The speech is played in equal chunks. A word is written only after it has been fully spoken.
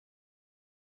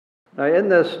Now, in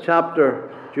this chapter,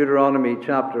 Deuteronomy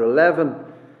chapter 11,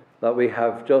 that we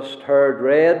have just heard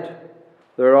read,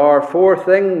 there are four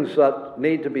things that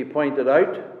need to be pointed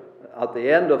out at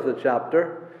the end of the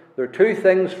chapter. There are two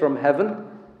things from heaven,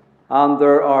 and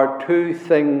there are two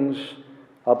things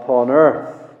upon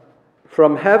earth.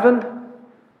 From heaven,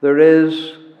 there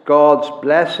is God's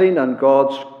blessing and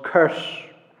God's curse.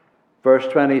 Verse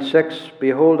 26,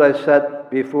 "Behold, I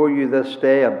set before you this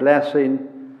day a blessing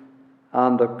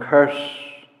and a curse.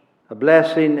 A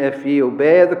blessing if ye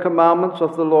obey the commandments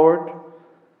of the Lord,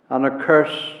 and a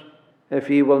curse if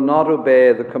ye will not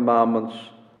obey the commandments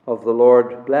of the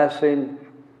Lord." Blessing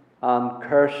and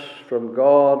curse from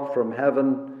God, from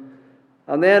heaven.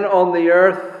 And then on the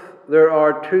earth, there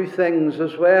are two things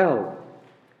as well.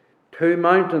 Two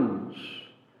mountains.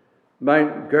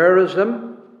 Mount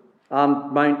Gerizim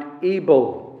and Mount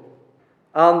Ebal.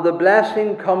 And the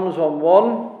blessing comes on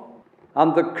one,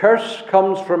 and the curse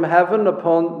comes from heaven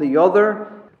upon the other.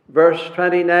 Verse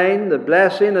 29, the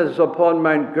blessing is upon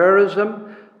Mount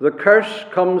Gerizim. The curse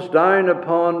comes down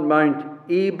upon Mount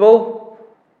Ebal.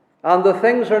 And the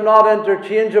things are not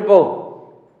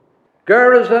interchangeable.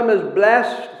 Gerizim is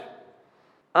blessed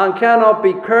and cannot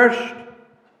be cursed.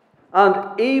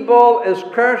 And Ebal is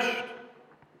cursed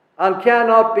and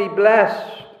cannot be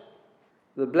blessed.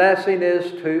 The blessing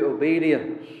is to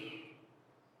obedience.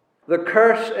 The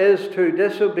curse is to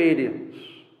disobedience.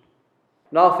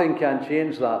 Nothing can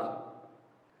change that.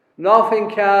 Nothing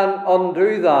can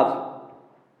undo that.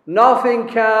 Nothing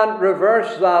can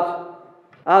reverse that.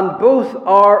 And both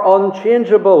are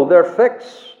unchangeable. They're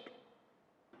fixed.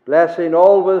 Blessing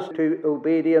always to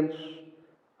obedience,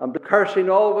 and cursing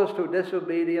always to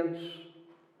disobedience.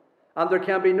 And there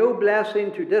can be no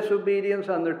blessing to disobedience,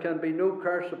 and there can be no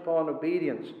curse upon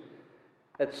obedience.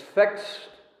 It's fixed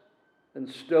in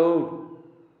stone.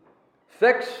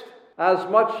 Fixed as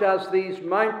much as these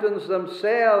mountains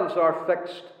themselves are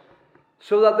fixed,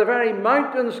 so that the very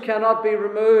mountains cannot be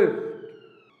removed.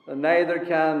 And neither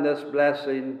can this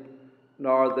blessing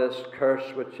nor this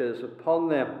curse which is upon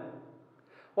them.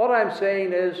 What I'm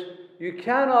saying is, you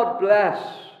cannot bless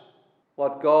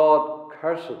what God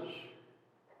curses.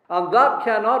 And that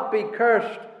cannot be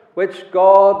cursed which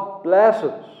God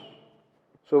blesses.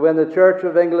 So when the Church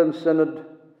of England Synod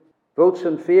votes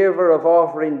in favour of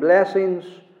offering blessings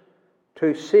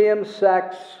to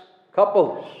same-sex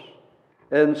couples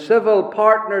in civil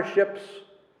partnerships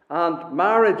and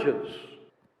marriages,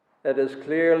 it is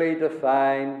clearly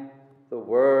defined the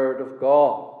Word of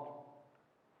God.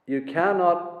 You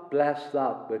cannot bless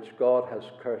that which God has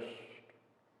cursed.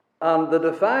 And the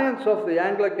defiance of the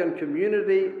Anglican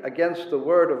community against the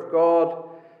Word of God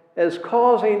is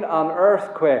causing an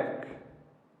earthquake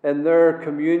in their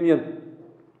communion.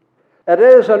 It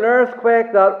is an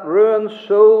earthquake that ruins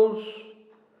souls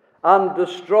and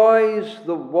destroys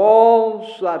the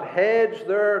walls that hedge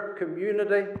their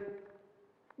community.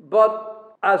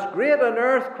 But as great an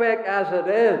earthquake as it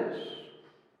is,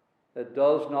 it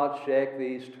does not shake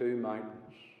these two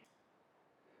mountains.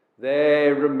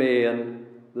 They remain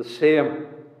the same.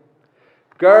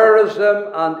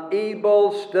 Gerizim and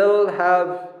Ebal still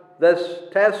have this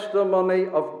testimony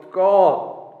of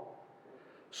God,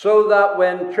 so that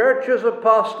when churches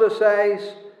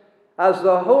apostatize, as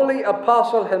the holy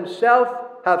apostle himself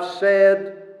hath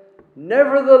said,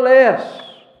 nevertheless,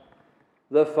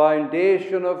 the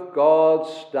foundation of God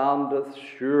standeth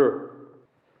sure.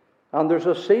 And there's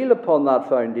a seal upon that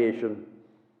foundation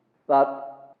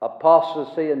that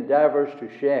apostasy endeavours to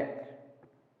shake.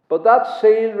 But that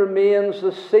seal remains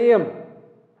the same,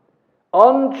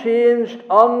 unchanged,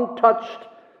 untouched.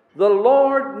 The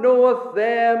Lord knoweth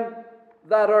them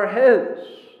that are his.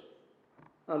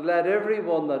 And let every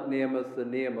one that nameth the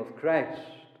name of Christ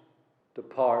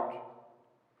depart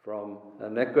from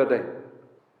iniquity.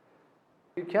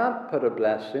 You can't put a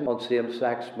blessing on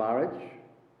same-sex marriage.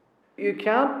 You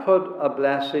can't put a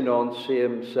blessing on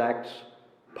same-sex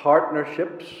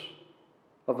partnerships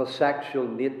of a sexual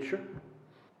nature.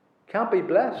 Can't be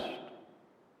blessed.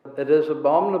 It is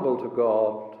abominable to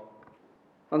God.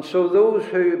 And so those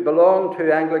who belong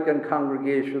to Anglican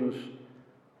congregations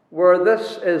where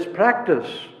this is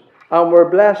practiced and where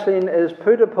blessing is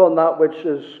put upon that which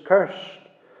is cursed,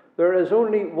 there is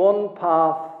only one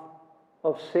path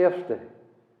of safety.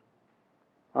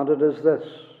 And it is this: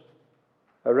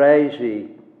 arise ye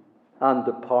and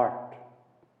depart.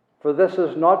 For this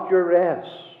is not your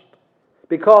rest.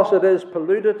 Because it is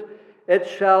polluted, it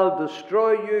shall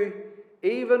destroy you,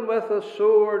 even with a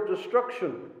sore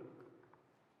destruction.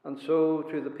 And so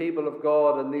to the people of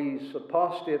God in these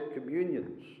apostate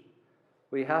communions,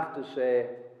 we have to say,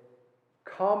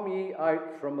 come ye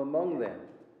out from among them,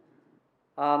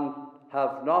 and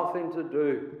have nothing to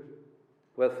do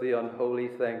with the unholy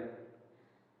thing.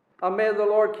 And may the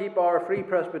Lord keep our Free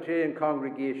Presbyterian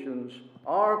congregations,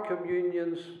 our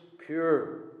communions,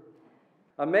 pure.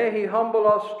 And may He humble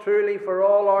us truly for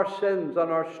all our sins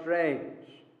and our strayings.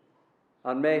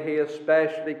 And may He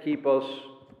especially keep us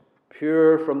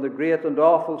pure from the great and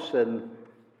awful sin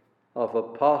of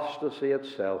apostasy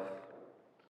itself.